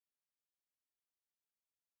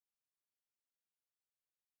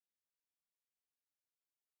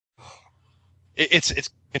It's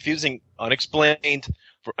confusing, unexplained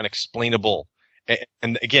for unexplainable.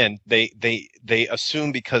 And again, they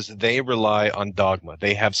assume because they rely on dogma.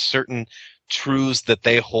 They have certain truths that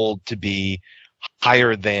they hold to be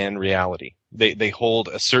higher than reality. They hold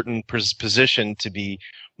a certain position to be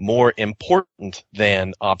more important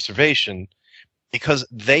than observation. Because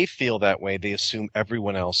they feel that way, they assume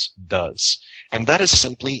everyone else does. And that is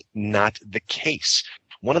simply not the case.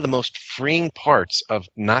 One of the most freeing parts of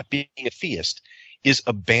not being a theist is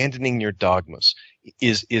abandoning your dogmas,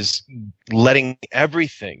 is letting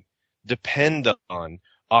everything depend on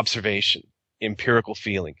observation, empirical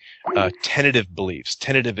feeling, tentative beliefs,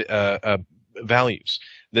 tentative values.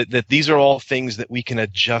 That these are all things that we can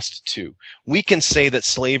adjust to. We can say that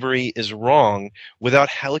slavery is wrong without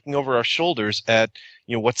looking over our shoulders at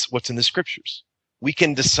what's in the scriptures. We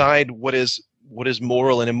can decide what is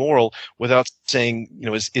moral and immoral without saying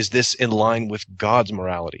is this in line with God's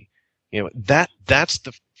morality. That's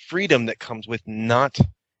the freedom that comes with not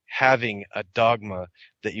having a dogma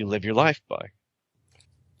that you live your life by.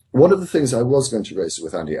 One of the things I was going to raise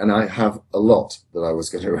with Andy, and I have a lot that I was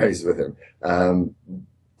going to raise with him,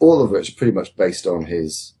 all of which pretty much based on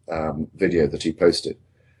his video that he posted.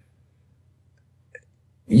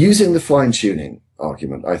 Using the fine-tuning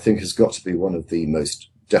argument, I think, has got to be one of the most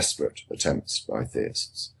desperate attempts by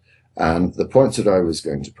theists. And the points that I was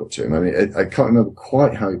going to put to him, I mean, I can't remember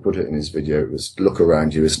quite how he put it in his video. It was, look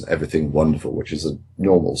around you, isn't everything wonderful, which is a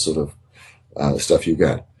normal sort of stuff you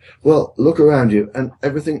get. Well, look around you, and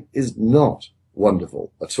everything is not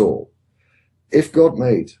wonderful at all. If God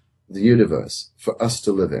made the universe for us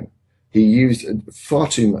to live in, he used far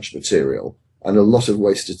too much material and a lot of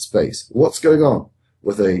wasted space. What's going on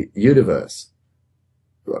with a universe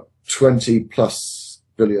 20 plus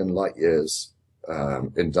billion light years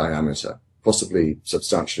in diameter, possibly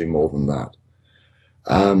substantially more than that?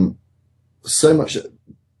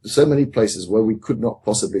 So many places where we could not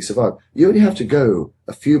possibly survive. You only have to go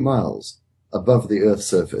a few miles above the Earth's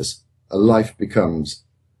surface. A life becomes,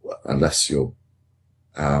 unless you're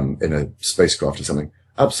in a spacecraft or something,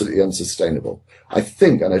 absolutely unsustainable. I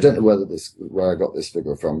think, and I don't know where I got this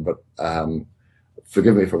figure from, but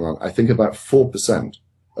forgive me if I'm wrong, I think about 4%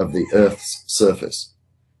 of the Earth's surface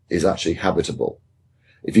is actually habitable.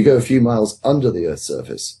 If you go a few miles under the Earth's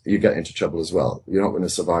surface, you get into trouble as well. You're not going to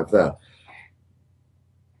survive there.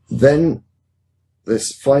 Then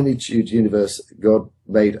this finely tuned universe, God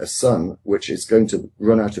made a sun which is going to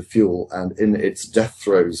run out of fuel and in its death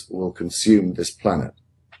throes will consume this planet.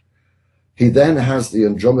 He then has the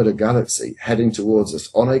Andromeda galaxy heading towards us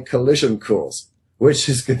on a collision course, which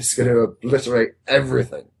is going to obliterate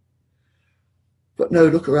everything. But no,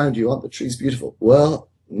 look around you, aren't the trees beautiful? Well,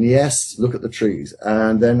 yes, look at the trees,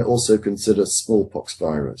 and then also consider smallpox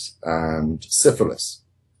virus and syphilis.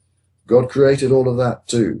 God created all of that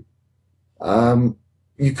too.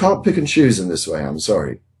 You can't pick and choose in this way, I'm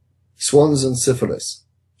sorry. Swans and syphilis,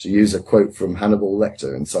 to use a quote from Hannibal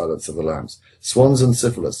Lecter in Silence of the Lambs. Swans and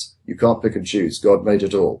syphilis, you can't pick and choose. God made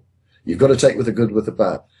it all. You've got to take with the good with the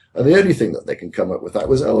bad. And the only thing that they can come up with that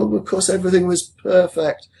was, oh, of course everything was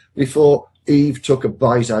perfect before Eve took a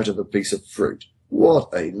bite out of a piece of fruit. What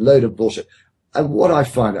a load of bullshit. And what I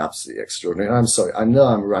find absolutely extraordinary, and I'm sorry, I know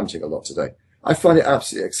I'm ranting a lot today, I find it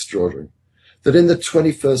absolutely extraordinary that in the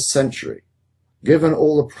 21st century, given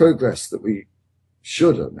all the progress that we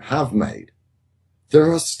should and have made,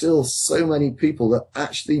 there are still so many people that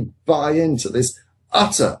actually buy into this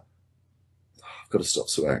utter, I've got to stop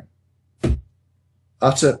swearing,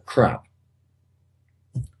 utter crap.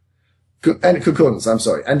 End concordance, I'm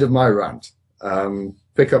sorry, end of my rant.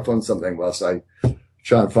 Pick up on something whilst I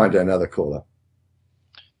try and find another caller.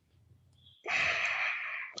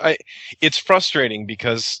 It's frustrating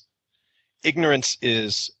because ignorance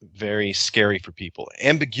is very scary for people.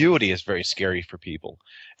 Ambiguity is very scary for people.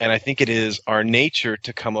 And I think it is our nature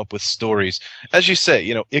to come up with stories. As you say,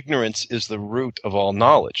 ignorance is the root of all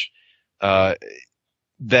knowledge.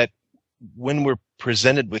 That when we're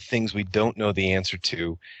presented with things we don't know the answer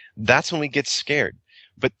to, that's when we get scared.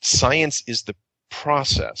 But science is the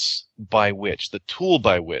process by which, the tool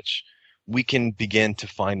by which we can begin to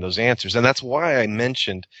find those answers. And that's why I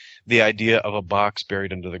mentioned the idea of a box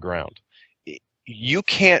buried under the ground. You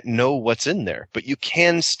can't know what's in there, but you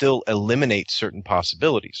can still eliminate certain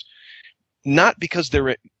possibilities. Not because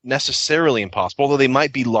they're necessarily impossible, although they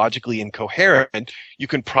might be logically incoherent, you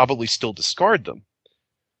can probably still discard them.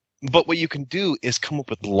 But what you can do is come up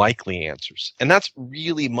with likely answers. And that's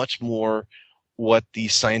really much more what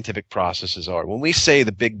these scientific processes are. When we say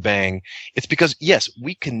the Big Bang, it's because, yes,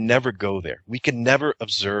 we can never go there. We can never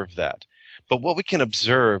observe that. But what we can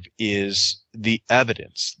observe is the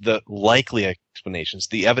evidence, the likely explanations,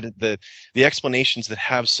 the explanations that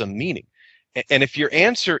have some meaning. And if your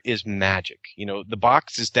answer is magic, the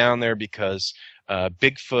box is down there because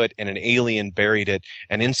Bigfoot and an alien buried it,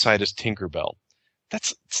 and inside is Tinkerbell.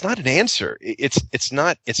 It's not an answer. It's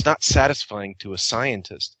not satisfying to a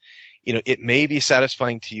scientist. It may be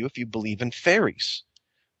satisfying to you if you believe in fairies,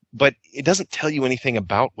 but it doesn't tell you anything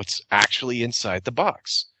about what's actually inside the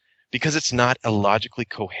box, because it's not a logically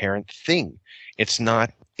coherent thing. It's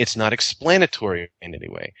not explanatory in any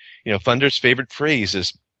way. Thunder's favorite phrase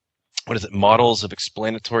is, what is it? Models of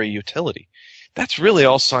explanatory utility. That's really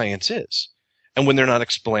all science is. And when they're not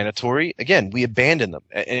explanatory, again, we abandon them.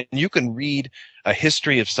 And you can read a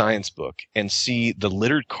history of science book and see the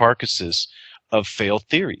littered carcasses of failed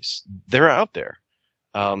theories. They're out there.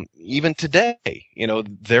 Even today,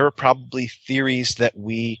 there are probably theories that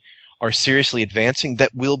we are seriously advancing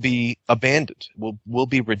that will be abandoned, will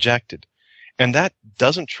be rejected. And that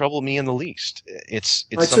doesn't trouble me in the least. It's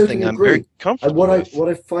something totally I'm very comfortable with. What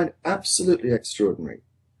I find absolutely extraordinary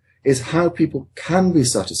is how people can be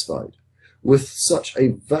satisfied with such a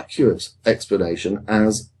vacuous explanation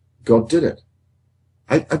as God did it.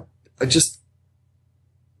 I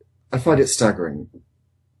find it staggering.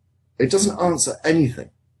 It doesn't answer anything.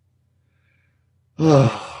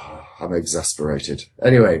 I'm exasperated.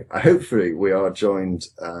 Anyway, hopefully we are joined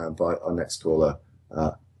by our next caller,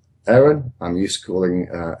 Aaron. I'm used to calling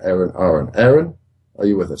Aaron Aaron. Aaron, are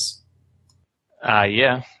you with us?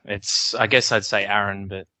 Yeah. I guess I'd say Aaron,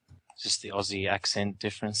 but just the Aussie accent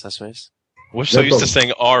difference, I suppose. We're so used to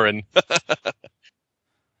saying Aaron.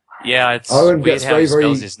 Yeah, it's Aaron weird gets how he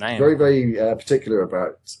spells his name. very, very particular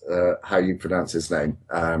about how you pronounce his name,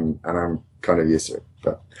 and I'm kind of used to it.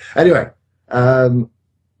 But anyway,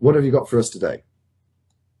 what have you got for us today?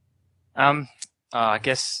 I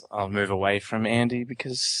guess I'll move away from Andy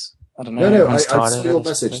because I don't know. No, I tired saw of your it,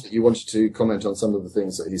 message that you wanted to comment on some of the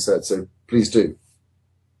things that he said, so please do.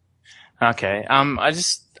 Okay.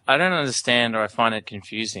 I don't understand, or I find it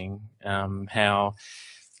confusing, how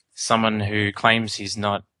someone who claims he's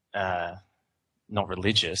not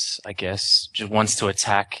religious, I guess, just wants to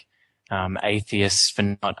attack atheists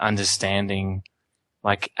for not understanding.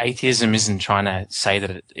 Like, atheism isn't trying to say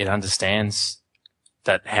that it understands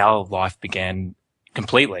that how life began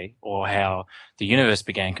completely, or how the universe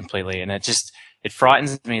began completely, and it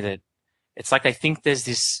frightens me that it's like they think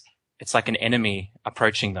it's like an enemy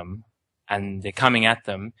approaching them, and they're coming at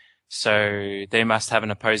them, so they must have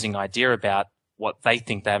an opposing idea about what they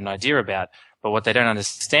think they have an idea about. But what they don't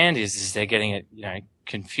understand is they're getting it,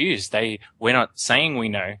 confused. We're not saying we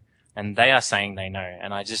know, and they are saying they know.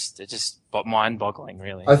 And it's just mind-boggling,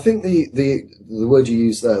 really. I think the word you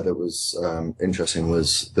used there that was interesting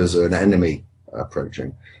was there's an enemy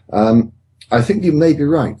approaching. I think you may be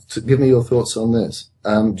right. Give me your thoughts on this.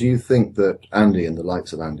 Do you think that Andy and the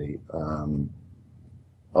likes of Andy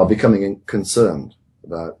are becoming concerned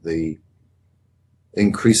about the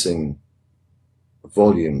increasing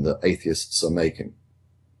volume that atheists are making?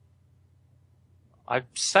 I'd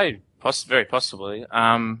say very possibly.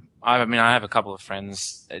 I have a couple of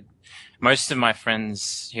friends. Most of my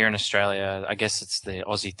friends here in Australia, I guess it's the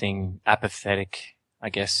Aussie thing, apathetic, I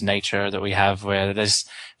guess, nature that we have, where there's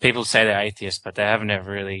people say they're atheists, but they haven't ever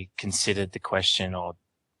really considered the question or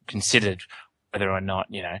considered whether or not,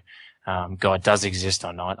 God does exist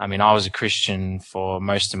or not. I mean, I was a Christian for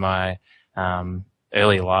most of my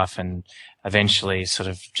early life, and eventually, sort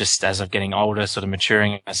of just as I'm getting older, sort of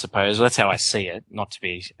maturing, I suppose. Well, that's how I see it, not to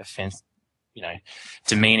be offensive,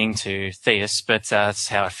 demeaning to theists, but that's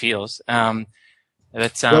how it feels.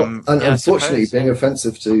 Unfortunately, being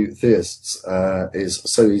offensive to theists is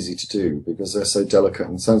so easy to do because they're so delicate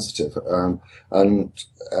and sensitive, and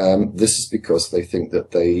this is because they think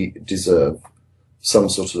that they deserve some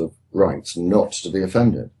sort of right not to be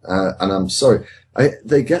offended. And I'm sorry,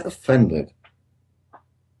 they get offended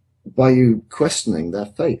by you questioning their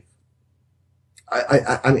faith.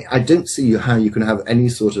 I mean, I don't see how you can have any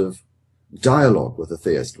sort of dialogue with a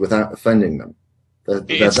theist without offending them.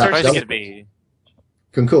 It's supposed to be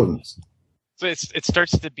concordance. So it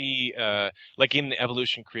starts to be like in the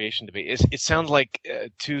evolution creation debate. It sounds like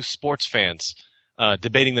two sports fans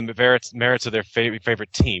debating the merits of their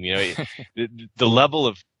favorite team. The level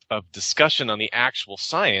of discussion on the actual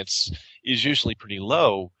science is usually pretty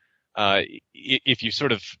low if you're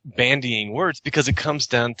sort of bandying words, because it comes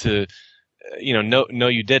down to no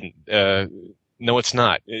you didn't, no it's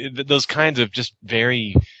not, those kinds of just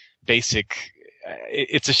very basic.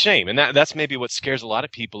 It's a shame, and that's maybe what scares a lot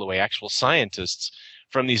of people away, actual scientists,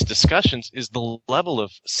 from these discussions, is the level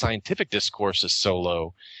of scientific discourse is so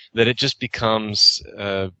low that it just becomes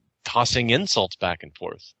tossing insults back and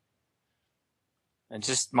forth. And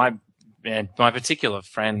just my particular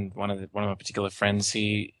friend, one of my particular friends,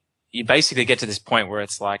 you basically get to this point where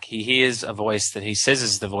it's like he hears a voice that he says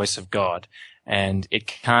is the voice of God, and it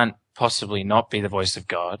can't possibly not be the voice of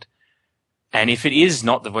God. And if it is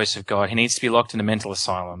not the voice of God, he needs to be locked in a mental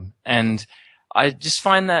asylum. And I just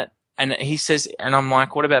find that, and he says, and I'm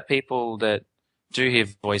like, what about people that do hear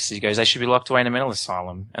voices? He goes, they should be locked away in a mental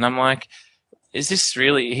asylum. And I'm like, is this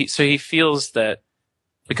really, so he feels that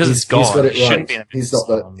because it's God, he's got it shouldn't be right. in a He's not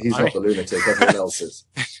asylum. the lunatic, everyone else is.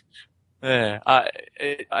 Yeah,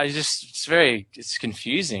 I just, it's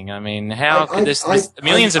confusing. I mean, how could there's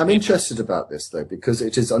millions of people. I'm interested about this though, because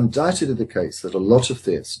it is undoubtedly the case that a lot of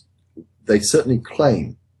theists, they certainly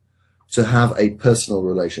claim to have a personal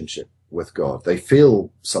relationship with God. They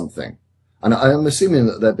feel something. And I'm assuming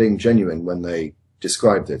that they're being genuine when they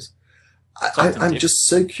describe this. I'm just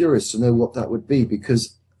so curious to know what that would be,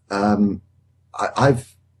 because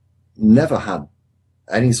I've never had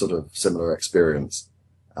any sort of similar experience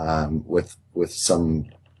with some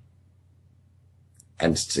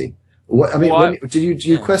entity. Do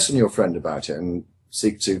you question your friend about it and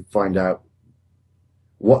seek to find out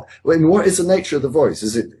what is the nature of the voice?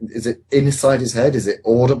 Is it inside his head? Is it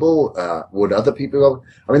audible? Would other people?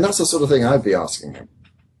 I mean, that's the sort of thing I'd be asking him.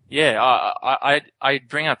 Yeah, I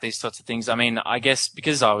bring up these sorts of things. I mean, I guess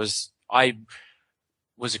because I was a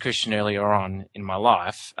Christian earlier on in my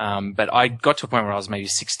life, but I got to a point where I was maybe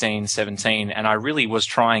 16, 17, and I really was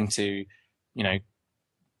trying to,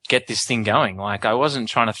 get this thing going. Like, I wasn't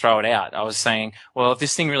trying to throw it out. I was saying, well, if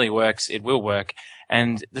this thing really works, it will work.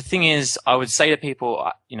 And the thing is, I would say to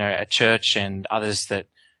people, at church and others that,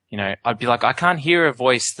 I'd be like, I can't hear a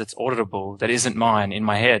voice that's audible, that isn't mine in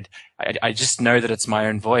my head. I just know that it's my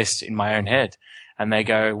own voice in my own head. And they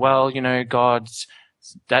go, well, God's,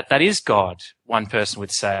 that is God, one person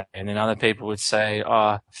would say. And then other people would say,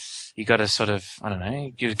 oh, you got to sort of, I don't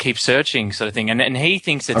know, you keep searching sort of thing. And he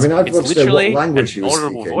thinks it's literally an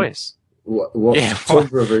audible voice. What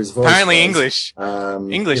timbre of his voice apparently was. English.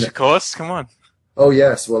 English, of course. Come on. Oh,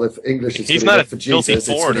 yes. Well, if English is good enough for Jesus,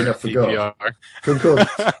 it's good enough for God. Of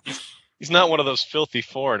course. He's not one of those filthy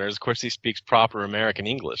foreigners. Of course, he speaks proper American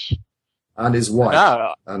English. And is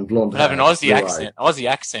white and blonde hair. Have an Aussie accent. Aussie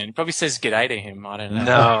accent. He probably says g'day to him. I don't know.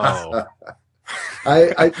 No.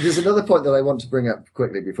 There's another point that I want to bring up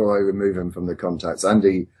quickly before I remove him from the contacts.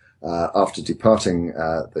 Andy, after departing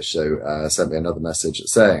the show, sent me another message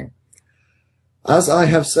saying, as I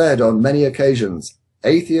have said on many occasions,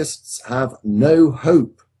 atheists have no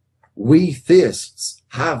hope. We theists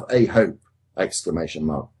have a hope! Exclamation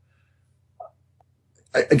mark.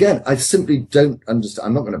 Again, I simply don't understand.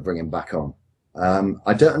 I'm not going to bring him back on.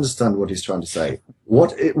 I don't understand what he's trying to say.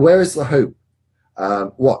 Where is the hope?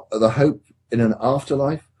 The hope in an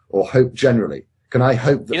afterlife, or hope generally? Can I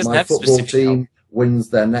hope that my football team wins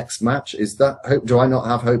their next match? Is that hope? Do I not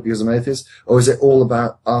have hope because I'm atheist? Or is it all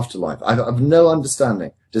about afterlife? I have no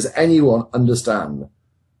understanding. Does anyone understand?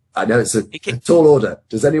 I know it's a tall order.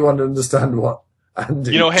 Does anyone understand what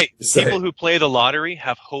Andy people who play the lottery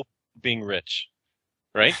have hope of being rich.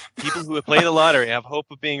 Right? People who play the lottery have hope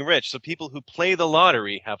of being rich. So people who play the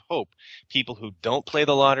lottery have hope. People who don't play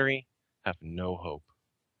the lottery have no hope.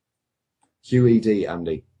 QED,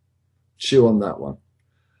 Andy. Chew on that one.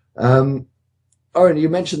 Aaron, you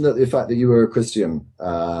mentioned that the fact that you were a Christian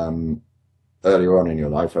earlier on in your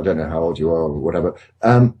life. I don't know how old you are or whatever.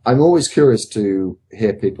 I'm always curious to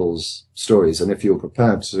hear people's stories, and if you're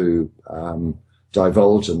prepared to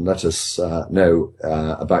divulge and let us know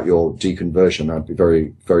about your deconversion, I'd be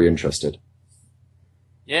very, very interested.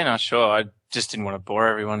 Yeah, no, sure. I just didn't want to bore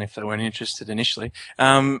everyone if they weren't interested initially.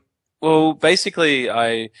 Well, basically,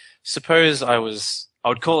 I suppose I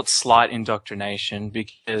would call it slight indoctrination,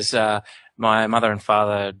 because my mother and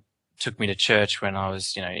father took me to church when I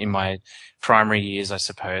was, in my primary years, I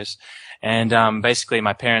suppose. And basically,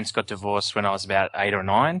 my parents got divorced when I was about 8 or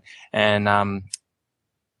 9, and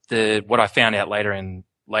what I found out later in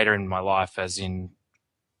my life, as in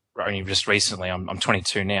only just recently, I'm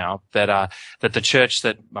 22 now, that the church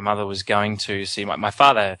that my mother was going to see, my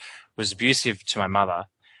father was abusive to my mother,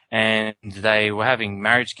 and they were having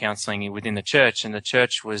marriage counseling within the church, and the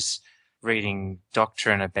church was reading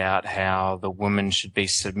doctrine about how the woman should be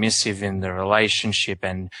submissive in the relationship,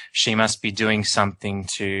 and she must be doing something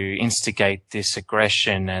to instigate this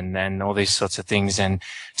aggression and all these sorts of things. And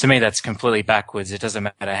to me, that's completely backwards. It doesn't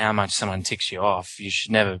matter how much someone ticks you off. You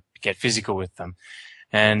should never get physical with them.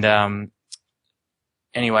 And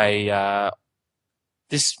anyway,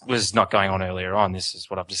 this was not going on earlier on. This is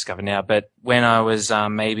what I've discovered now. But when I was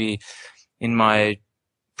maybe in my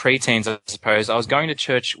preteens, I suppose, I was going to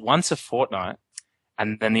church once a fortnight,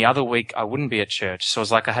 and then the other week I wouldn't be at church. So it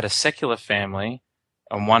was like I had a secular family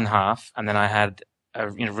on one half, and then I had a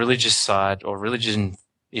religious side or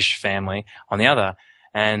religion-ish family on the other.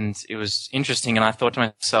 And it was interesting, and I thought to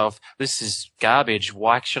myself, this is garbage.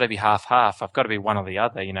 Why should I be half-half? I've got to be one or the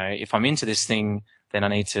other. If I'm into this thing, then I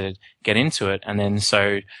need to get into it. And then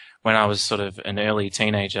so when I was sort of an early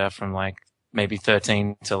teenager, from like maybe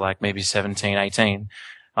 13 to like maybe 17, 18,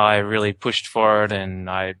 I really pushed for it, and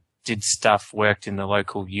I did stuff, worked in the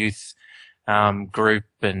local youth group,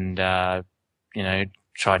 and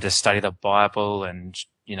tried to study the Bible, and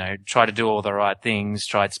tried to do all the right things,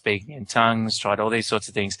 tried speaking in tongues, tried all these sorts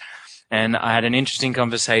of things. And I had an interesting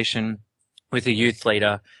conversation with a youth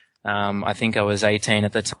leader. I think I was 18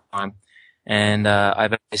 at the time. And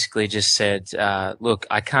I basically just said, look,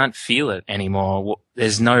 I can't feel it anymore.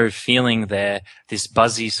 There's no feeling there, this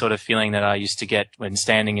buzzy sort of feeling that I used to get when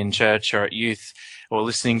standing in church or at youth or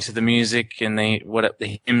listening to the music and the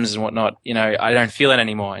hymns and whatnot. I don't feel it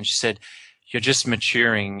anymore. And she said, you're just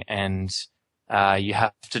maturing, and you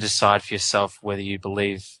have to decide for yourself whether you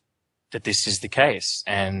believe that this is the case.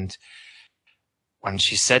 And when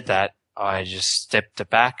she said that, I just stepped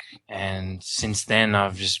back, and since then I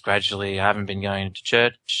haven't been going to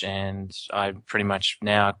church, and I pretty much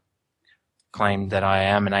now claim that I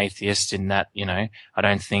am an atheist in that, I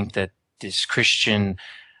don't think that this Christian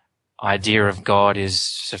idea of God is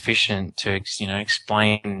sufficient to,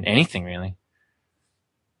 explain anything really.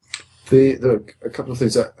 A couple of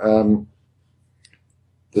things that,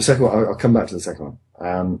 the second one, I'll come back to the second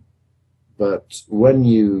one. But when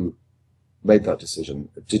you made that decision,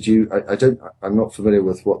 I'm not familiar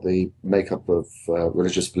with what the makeup of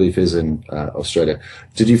religious belief is in Australia.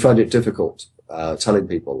 Did you find it difficult telling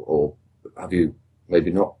people, or have you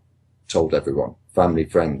maybe not told everyone, family,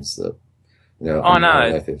 friends, that I'm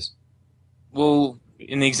an atheist? Well,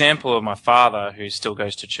 in the example of my father, who still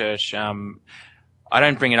goes to church, I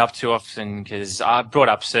don't bring it up too often because I brought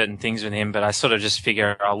up certain things with him, but I sort of just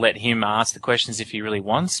figure I'll let him ask the questions if he really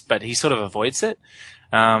wants, but he sort of avoids it.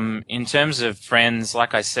 In terms of friends,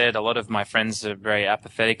 like I said, a lot of my friends are very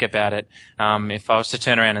apathetic about it. If I was to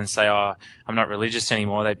turn around and say, oh, I'm not religious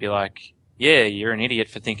anymore, they'd be like, yeah, you're an idiot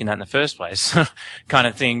for thinking that in the first place, kind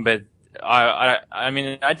of thing. But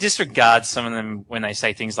I disregard some of them when they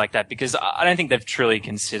say things like that because I don't think they've truly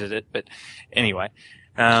considered it. But anyway.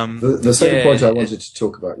 The second point I wanted to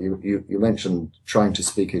talk about, you mentioned trying to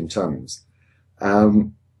speak in tongues.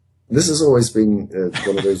 This has always been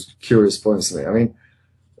one of those curious points to me. I mean,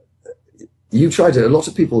 you tried it. A lot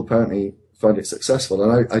of people apparently find it successful.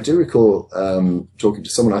 And I do recall talking to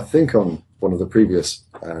someone, I think on one of the previous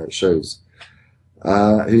shows,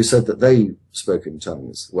 who said that they spoke in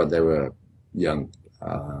tongues when they were young,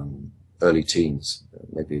 early teens,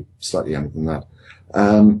 maybe slightly younger than that.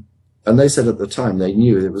 And they said at the time they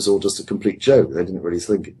knew it was all just a complete joke. They didn't really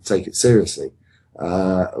take it seriously,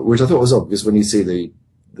 which I thought was odd because when you see the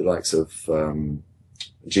likes of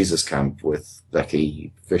Jesus Camp with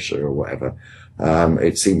Becky Fisher or whatever,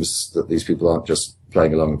 it seems that these people aren't just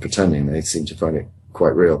playing along and pretending. They seem to find it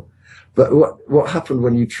quite real. But what happened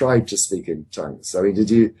when you tried to speak in tongues? I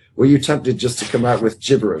mean, were you tempted just to come out with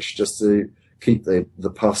gibberish just to keep the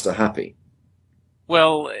pastor happy?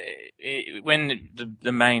 Well, when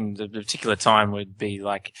the particular time would be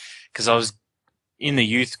like, because I was in the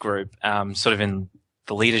youth group, sort of in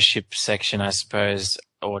the leadership section, I suppose,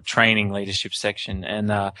 or training leadership section,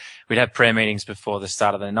 and we'd have prayer meetings before the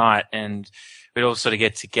start of the night, and we'd all sort of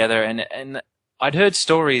get together, and I'd heard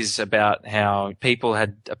stories about how people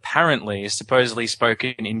had supposedly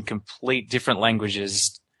spoken in complete different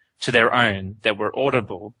languages to their own that were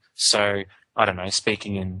audible. So, I don't know,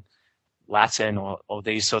 speaking in Latin or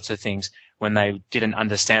these sorts of things when they didn't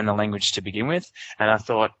understand the language to begin with. And I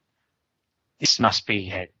thought, that must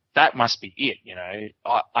be it,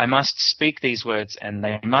 I must speak these words and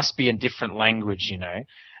they must be in different language,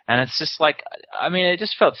 And it's just like, I mean, it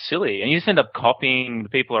just felt silly. And you just end up copying the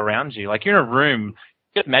people around you. Like you're in a room,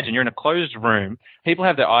 you can imagine you're in a closed room, people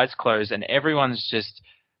have their eyes closed and everyone's just,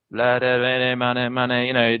 different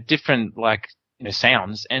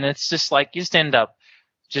sounds. And it's just like, you just end up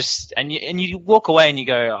and you walk away and you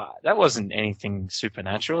go, oh, that wasn't anything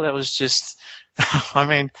supernatural. That was just, I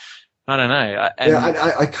mean, I don't know.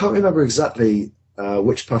 I can't remember exactly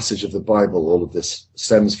which passage of the Bible all of this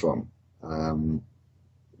stems from.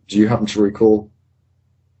 Do you happen to recall?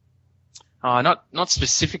 Not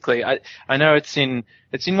specifically. I know it's in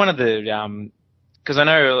one of the because I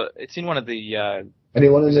know it's in one of the.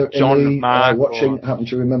 Anyone in the watching happen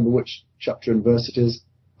to remember which chapter and verse it is?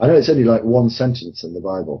 I know it's only like one sentence in the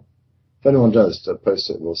Bible. If anyone does, post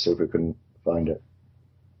it. We'll see if we can find it.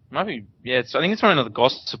 Might be, yeah. I think it's one of the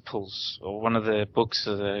Gospels or one of the books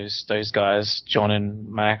of those guys, John and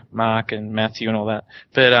Mark and Matthew and all that.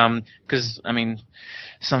 But because I mean,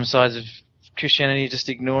 some sides of Christianity just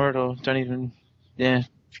ignore it or don't even,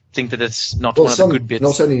 think that it's not one of the good bits.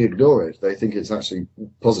 Not only ignore it, they think it's actually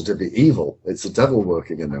positively evil. It's the devil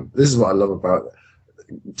working in them. This is what I love about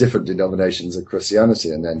different denominations of Christianity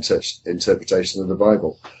and their interpretation of the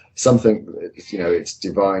Bible. Some think, it's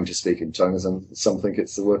divine to speak in tongues, and some think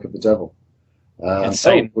it's the work of the devil.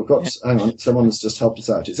 We've got, hang on, someone's just helped us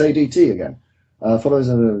out. It's ADT again. Follows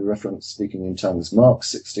a reference speaking in tongues. Mark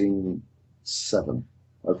 16:7.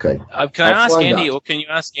 Okay. Can I ask Andy, or can you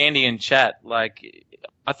ask Andy in chat? Like,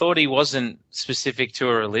 I thought he wasn't specific to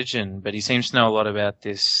a religion, but he seems to know a lot about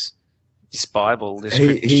this Bible,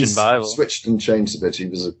 Christian Bible. He's switched and changed a bit. He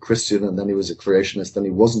was a Christian, and then he was a creationist, then he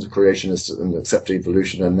wasn't a creationist and accepted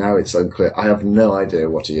evolution, and now it's unclear. I have no idea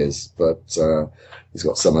what he is, but he's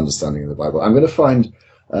got some understanding of the Bible. I'm going to find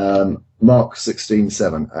Mark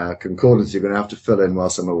 16:7. Concordance you're going to have to fill in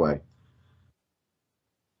whilst I'm away.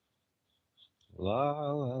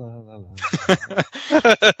 La, la, la, la, la.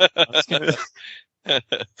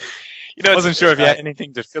 I wasn't sure if you had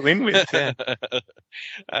anything to fill in with. Yeah.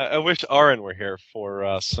 I wish Aaron were here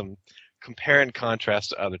for some compare and contrast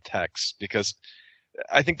to other texts, because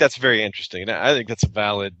I think that's very interesting. And I think that's a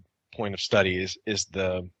valid point of study is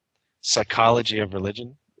the psychology of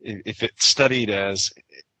religion. If it's studied as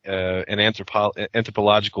an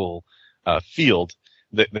anthropological field,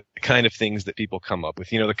 the kind of things that people come up with,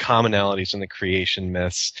 the commonalities in the creation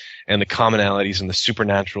myths and the commonalities in the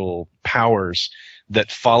supernatural powers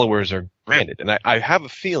that followers are granted. And I have a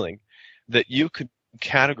feeling that you could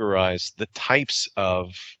categorize the types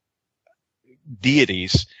of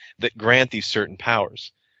deities that grant these certain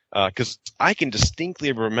powers. Because I can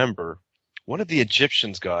distinctly remember one of the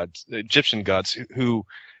Egyptian gods who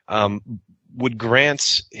would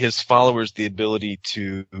grant his followers the ability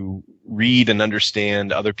to read and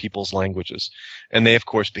understand other people's languages. And they, of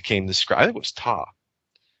course, became the scribe. I think it was Ptah.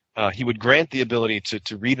 He would grant the ability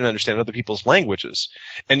to read and understand other people's languages.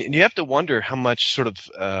 And you have to wonder how much sort of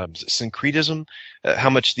syncretism, how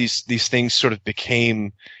much these things sort of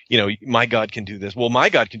became, my God can do this. Well, my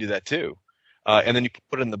God can do that too. And then you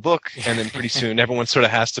put it in the book, and then pretty soon everyone sort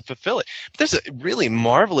of has to fulfill it. But there's a really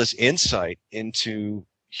marvelous insight into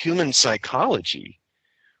human psychology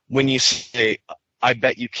when you say, I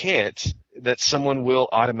bet you can't, that someone will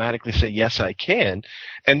automatically say, yes, I can.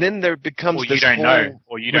 And then there becomes this whole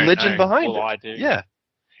religion behind it. I do. Yeah.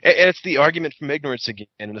 And it's the argument from ignorance again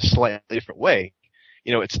in a slightly different way.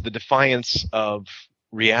 It's the defiance of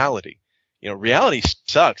reality. Reality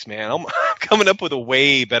sucks, man. I'm coming up with a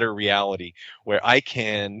way better reality where I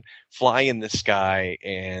can fly in the sky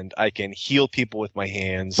and I can heal people with my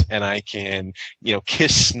hands and I can,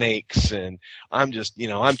 kiss snakes, and I'm just,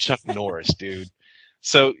 I'm Chuck Norris, dude.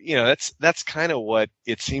 So, that's kind of what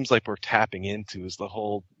it seems like we're tapping into, is the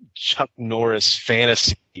whole Chuck Norris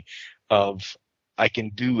fantasy of I can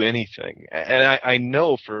do anything. And I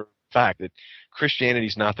know for a fact that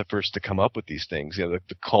Christianity's not the first to come up with these things. The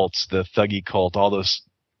cults, the Thuggee cult, all those.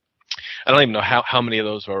 I don't even know how many of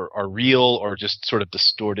those are real or just sort of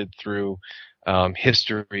distorted through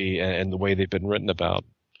history and the way they've been written about.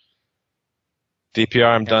 DPR,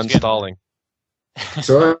 I'm done stalling.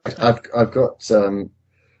 So I've got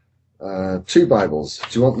two Bibles.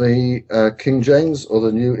 Do you want the King James or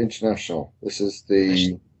the New International? This is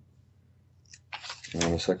the. Hang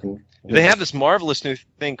on a second. They have this marvelous new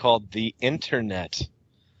thing called the Internet.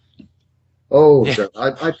 Oh, yeah.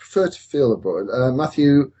 I prefer to feel the book.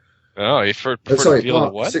 Matthew. Oh, you prefer to feel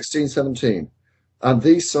Mark the what? 16:17. And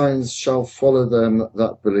these signs shall follow them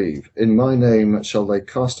that believe. In my name shall they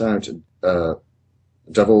cast out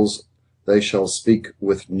devils. They shall speak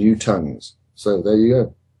with new tongues. So there you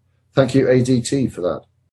go. Thank you, ADT, for that.